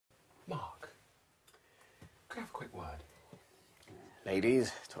have a quick word?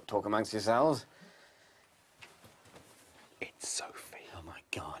 Ladies, talk amongst yourselves. It's Sophie. Oh, my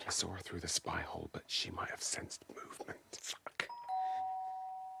God. I saw her through the spy hole, but she might have sensed movement. Fuck.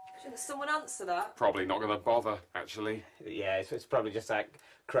 Shouldn't someone answer that? Probably not going to bother, actually. Yeah, it's probably just that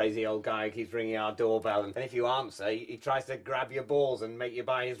crazy old guy who keeps ringing our doorbell, and if you answer, he tries to grab your balls and make you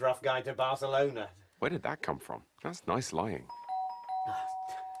buy his rough guide to Barcelona. Where did that come from? That's nice lying.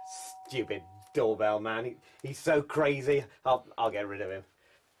 Stupid doorbell man. He's so crazy. I'll get rid of him.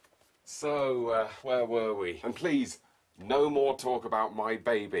 So, where were we? And please, no more talk about my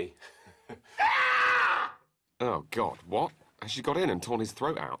baby. Oh, God, what? Has she got in and torn his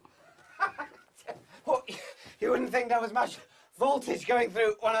throat out? Well, you wouldn't think there was much voltage going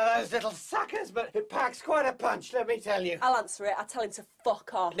through one of those little suckers, but it packs quite a punch, let me tell you. I'll answer it. I'll tell him to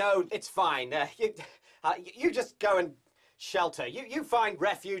fuck off. No, it's fine. You just go and shelter. You find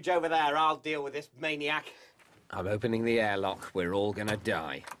refuge over there. I'll deal with this maniac. I'm opening the airlock. We're all gonna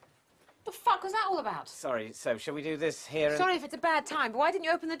die. The fuck was that all about? Sorry, so shall we do this here? Sorry if it's a bad time, but why didn't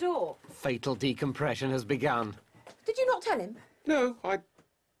you open the door? Fatal decompression has begun. Did you not tell him? No, I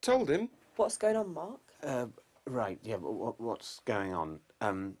told him. What's going on, Mark? Right, yeah, but what's going on?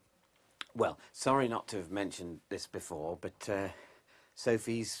 Well, sorry not to have mentioned this before, but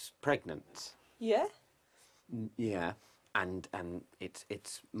Sophie's pregnant. Yeah? Yeah, and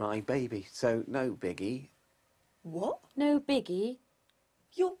it's my baby, so no biggie. What? No biggie.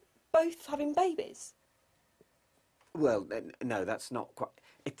 You're both having babies? Well, no, that's not quite...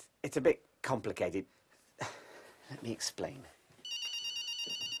 It's a bit complicated. Let me explain.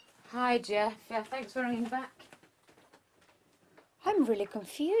 Hi, Jeff. Yeah, thanks for ringing back. I'm really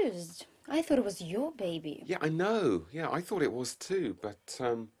confused. I thought it was your baby. Yeah, I know. Yeah, I thought it was too, but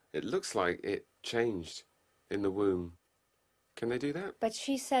it looks like it changed in the womb. Can they do that? But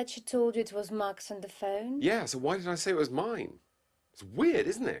she said she told you it was Max on the phone. Yeah, so why did I say it was mine? It's weird,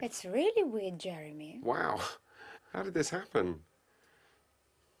 isn't it? It's really weird, Jeremy. Wow. How did this happen?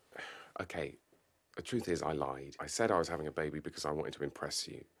 Okay, the truth is I lied. I said I was having a baby because I wanted to impress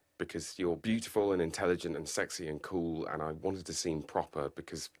you. Because you're beautiful and intelligent and sexy and cool, and I wanted to seem proper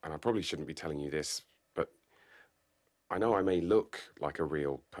because, and I probably shouldn't be telling you this, but I know I may look like a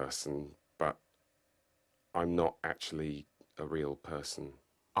real person, but I'm not actually a real person.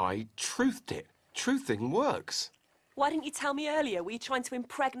 I truthed it. Truthing works. Why didn't you tell me earlier? Were you trying to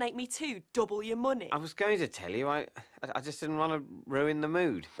impregnate me too? Double your money? I was going to tell you, I just didn't want to ruin the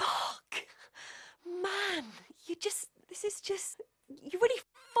mood. Mark! Man, you really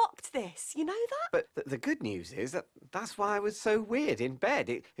fucked this, you know that? But the good news is that's why I was so weird in bed.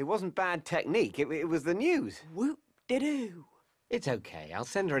 It wasn't bad technique, it was the news. Whoop-de-doo. It's okay. I'll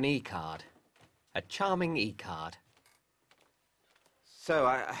send her an e-card. A charming e-card. So,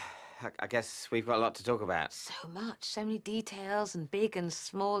 I guess we've got a lot to talk about. So much. So many details and big and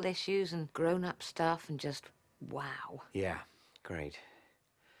small issues and grown-up stuff and just wow. Yeah, great.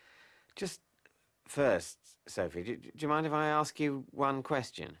 Just first, Sophie, do you mind if I ask you one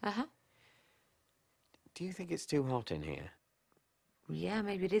question? Uh-huh. Do you think it's too hot in here? Yeah,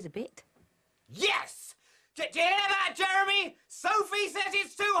 maybe it is a bit. Yes! Do you hear that, Jeremy? Sophie says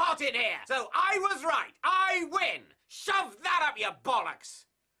it's too hot in here. So I was right. I win. Shove that up your bollocks.